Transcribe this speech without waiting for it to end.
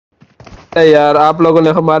यार आप लोगों ने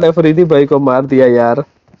हमारे फरीदी भाई को मार दिया यार।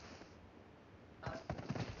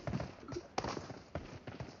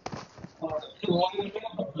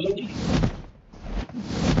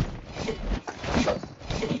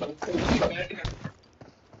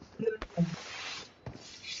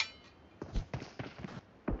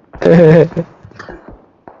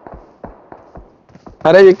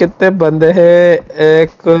 अरे ये कितने बंदे हैं?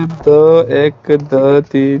 एक दो, एक दो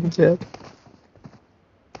तीन चार।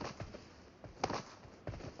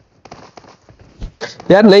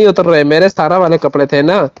 यार नहीं उतर रहे, मेरे सारा वाले कपड़े थे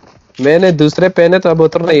ना, मैंने दूसरे पहने तो अब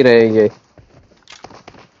उतर नहीं रहे ये।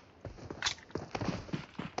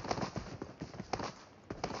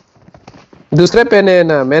 दूसरे पहने हैं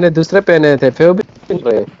ना, मैंने दूसरे पहने थे फिर भी नहीं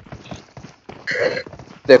उतर रहे।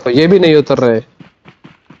 देखो ये भी नहीं उतर रहे।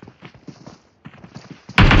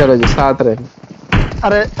 चलो जी साथ रहे।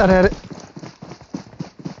 अरे अरे अरे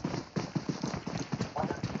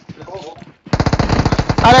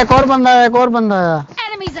अरे एक और बंदा है, एक और बंदा है।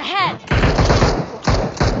 Enemies ahead!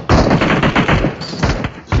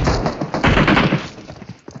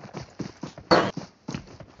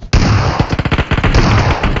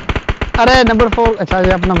 अरे नंबर 4। अच्छा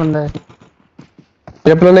ये अपना बंदा है।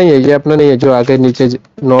 ये अपना नहीं है, ये अपना नहीं है, जो आगे नीचे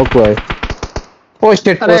नॉक हुआ है। ओ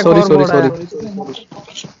शिट, अरे ओ एक सॉरी और सॉरी बोर्ड सॉरी। है।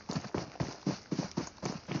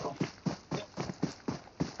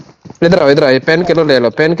 इधर आओ, इधर आओ, पेन किलर ले लो,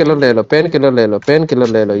 पेन किलर ले लो, पेन किलर ले लो, पेन किलर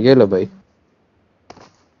ले लो, ये लो भाई।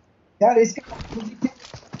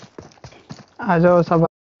 आ जाओ सब।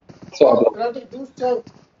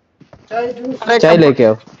 अरे चाय लेके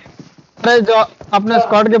आओ। अरे जो अपने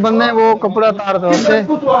स्क्वाड के बंदे हैं वो कपड़ा उतार दो। ओके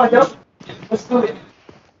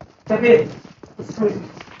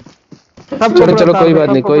सब चलो कपड़े चलो उतार कोई दो, बात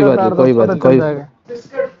सब नहीं, कोई कपड़े बात नहीं, उतार दो, कोई बात पता नहीं, चल कोई। जाएगा।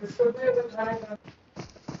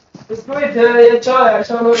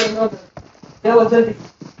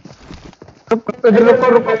 इधर रुको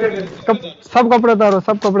रुको। सब कपड़े उतारो,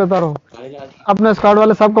 सब कपड़े उतारो। अपने स्क्वाड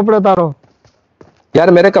वाले सब कपड़े उतारो।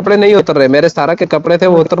 यार मेरे कपड़े नहीं उतर रहे, मेरे सारा के कपड़े थे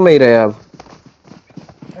वो उतर नहीं रहे अब।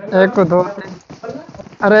 एक दो तीन।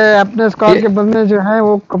 अरे अपने ये स्क्वाड के बंदे जो हैं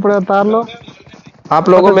वो कपड़े उतार लो, आप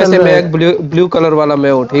लोगों पता में चल से मैं जाएगा। एक ब्लू ब्लू कलर वाला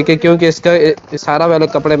मैं हूँ, ठीक है, क्योंकि इसका सारा वाले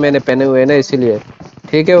कपड़े मैंने पहने हुए हैं ना, इसीलिए।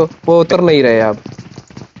 ठीक है, वो उतर नहीं रहे अब।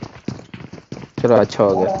 चलो अच्छा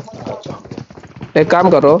हो गया। एक काम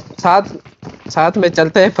करो, साथ साथ में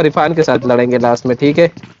चलते हैं, फरीफान के साथ लड़ेंगे लास्ट में, ठीक है।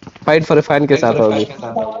 फाइट फरीफान के साथ होगी।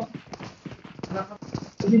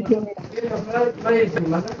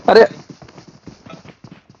 अरे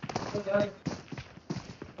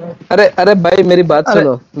अरे अरे भाई मेरी बात अरे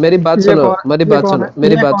सुनो, मेरी बात ये सुनो, कौन मेरी ये बात कौन सुनो, है,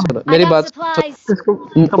 मेरी ये बात कौन सुनो, I मेरी got बात supplies! है? इसको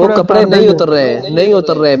वो कपड़े कपड़े उतार नहीं देंगे। उतर रहे, नहीं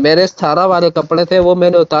उतर रहे, मेरे सारा वाले कपड़े थे वो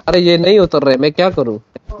मैंने उतारे, ये नहीं उतर रहे, मैं क्या करूं?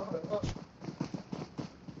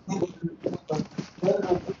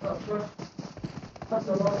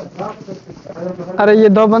 अरे ये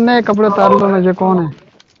दो बंदे हैं, कपड़े उतार लो ना। ये कौन है?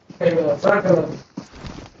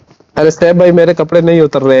 अरे सैफ भाई मेरे कपड़े नहीं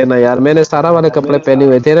उतर रहे हैं ना यार, मैंने सारा वाले कपड़े पहने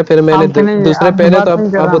हुए थे ना, फिर मैंने आपके नहीं, दूसरे आपकी पहने बात तो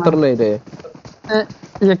नहीं कर अब रहा उतर नहीं रहे। मैं।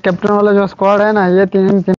 ये कैप्टन वाला जो स्क्वाड है ना, ये तीन